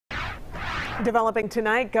Developing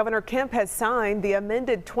tonight, Governor Kemp has signed the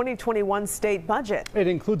amended 2021 state budget. It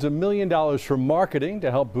includes $1 million for marketing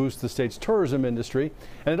to help boost the state's tourism industry,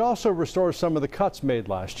 and it also restores some of the cuts made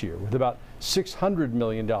last year, with about $600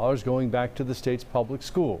 million going back to the state's public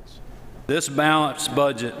schools. This balanced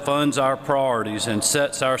budget funds our priorities and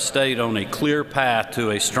sets our state on a clear path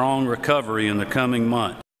to a strong recovery in the coming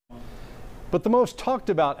months. But the most talked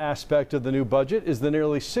about aspect of the new budget is the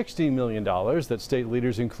nearly $60 million that state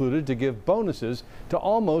leaders included to give bonuses to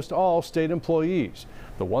almost all state employees.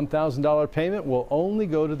 The $1,000 payment will only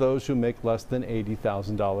go to those who make less than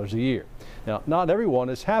 $80,000 a year. Now, not everyone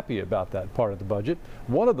is happy about that part of the budget.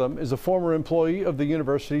 One of them is a former employee of the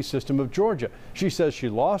University System of Georgia. She says she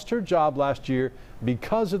lost her job last year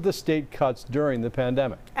because of the state cuts during the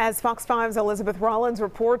pandemic. As Fox 5's Elizabeth Rollins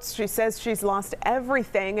reports, she says she's lost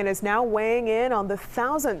everything and is now weighing in on the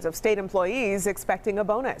thousands of state employees expecting a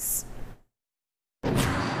bonus.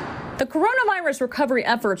 The coronavirus recovery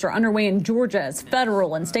efforts are underway in Georgia as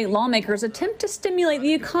federal and state lawmakers attempt to stimulate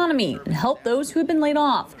the economy and help those who have been laid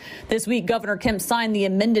off. This week, Governor Kemp signed the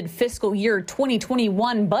amended fiscal year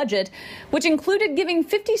 2021 budget, which included giving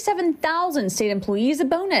 57,000 state employees a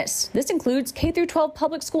bonus. This includes K-12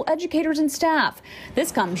 public school educators and staff.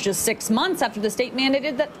 This comes just 6 months after the state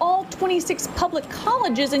mandated that all 26 public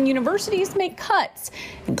colleges and universities make cuts,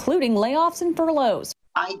 including layoffs and furloughs.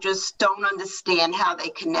 I just don't understand how they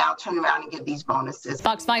can now turn around and give these bonuses.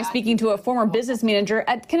 Fox 5 speaking to a former business manager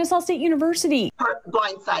at Kennesaw State University.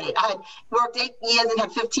 Blindsided. I had worked 8 years and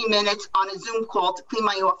had 15 minutes on a Zoom call to clean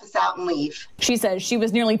my office out and leave. She says she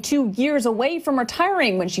was nearly 2 years away from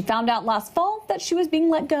retiring when she found out last fall that she was being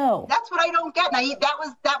let go. That's what I don't get. And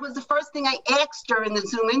that was the first thing I asked her in the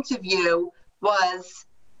Zoom interview was,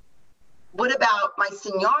 what about my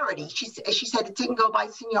seniority? She said it didn't go by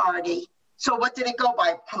seniority. So what did it go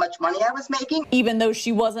by? How much money I was making? Even though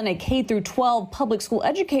she wasn't a K-12 public school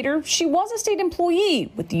educator, she was a state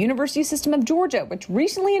employee with the University System of Georgia, which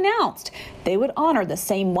recently announced they would honor the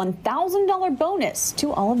same $1,000 bonus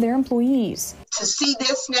to all of their employees. To see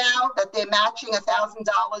this now, that they're matching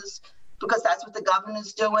 $1,000 because that's what the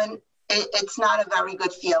governor's doing, it's not a very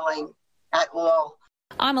good feeling at all.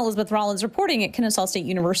 I'm Elizabeth Rollins reporting at Kennesaw State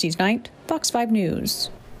University tonight, Fox 5 News.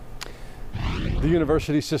 The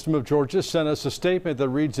University System of Georgia sent us a statement that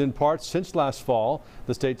reads in part, since last fall,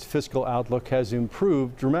 the state's fiscal outlook has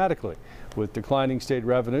improved dramatically. With declining state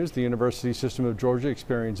revenues, the University System of Georgia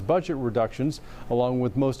experienced budget reductions along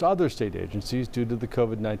with most other state agencies due to the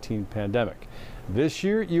COVID-19 pandemic. This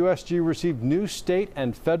year, USG received new state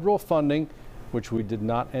and federal funding, which we did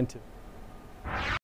not anticipate.